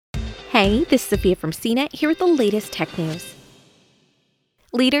Hey, this is Sophia from CNET here with the latest tech news.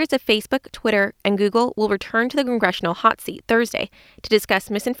 Leaders of Facebook, Twitter, and Google will return to the congressional hot seat Thursday to discuss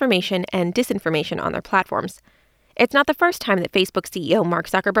misinformation and disinformation on their platforms. It's not the first time that Facebook CEO Mark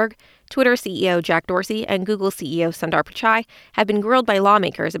Zuckerberg, Twitter CEO Jack Dorsey, and Google CEO Sundar Pichai have been grilled by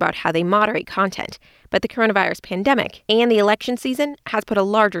lawmakers about how they moderate content, but the coronavirus pandemic and the election season has put a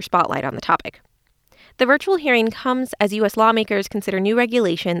larger spotlight on the topic. The virtual hearing comes as U.S. lawmakers consider new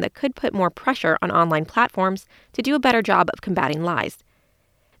regulation that could put more pressure on online platforms to do a better job of combating lies.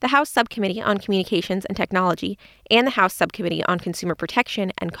 The House Subcommittee on Communications and Technology and the House Subcommittee on Consumer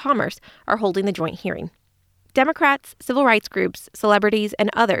Protection and Commerce are holding the joint hearing. Democrats, civil rights groups, celebrities, and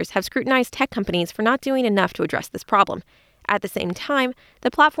others have scrutinized tech companies for not doing enough to address this problem. At the same time,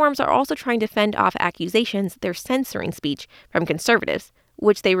 the platforms are also trying to fend off accusations they're censoring speech from conservatives,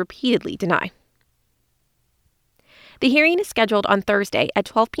 which they repeatedly deny. The hearing is scheduled on Thursday at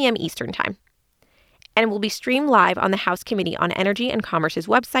 12 p.m. Eastern Time and will be streamed live on the House Committee on Energy and Commerce's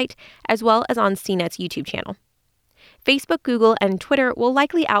website, as well as on CNET's YouTube channel. Facebook, Google, and Twitter will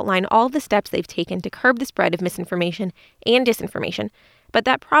likely outline all of the steps they've taken to curb the spread of misinformation and disinformation, but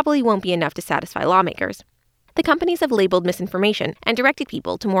that probably won't be enough to satisfy lawmakers. The companies have labeled misinformation and directed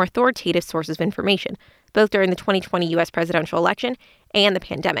people to more authoritative sources of information, both during the 2020 U.S. presidential election and the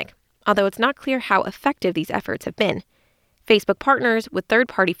pandemic, although it's not clear how effective these efforts have been. Facebook partners with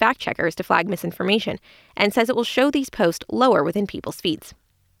third-party fact-checkers to flag misinformation and says it will show these posts lower within people's feeds.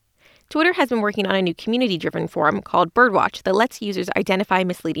 Twitter has been working on a new community-driven forum called Birdwatch that lets users identify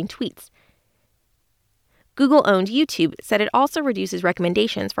misleading tweets. Google-owned YouTube said it also reduces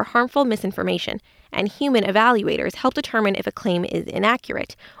recommendations for harmful misinformation, and human evaluators help determine if a claim is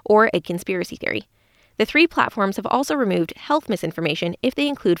inaccurate or a conspiracy theory. The three platforms have also removed health misinformation if they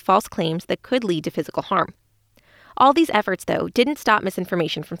include false claims that could lead to physical harm. All these efforts, though, didn't stop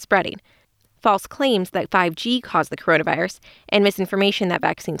misinformation from spreading. False claims that 5G caused the coronavirus and misinformation that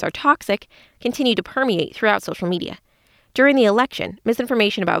vaccines are toxic continue to permeate throughout social media. During the election,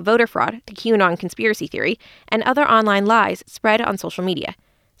 misinformation about voter fraud, the QAnon conspiracy theory, and other online lies spread on social media.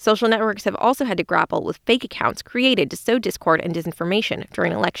 Social networks have also had to grapple with fake accounts created to sow discord and disinformation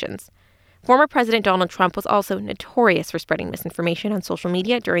during elections. Former President Donald Trump was also notorious for spreading misinformation on social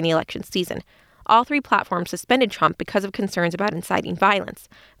media during the election season. All three platforms suspended Trump because of concerns about inciting violence,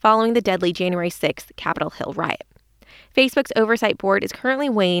 following the deadly January 6th Capitol Hill riot. Facebook's oversight board is currently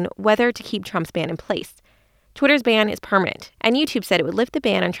weighing whether to keep Trump's ban in place. Twitter's ban is permanent, and YouTube said it would lift the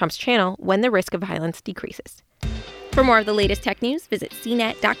ban on Trump's channel when the risk of violence decreases. For more of the latest tech news, visit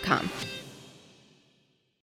cnet.com.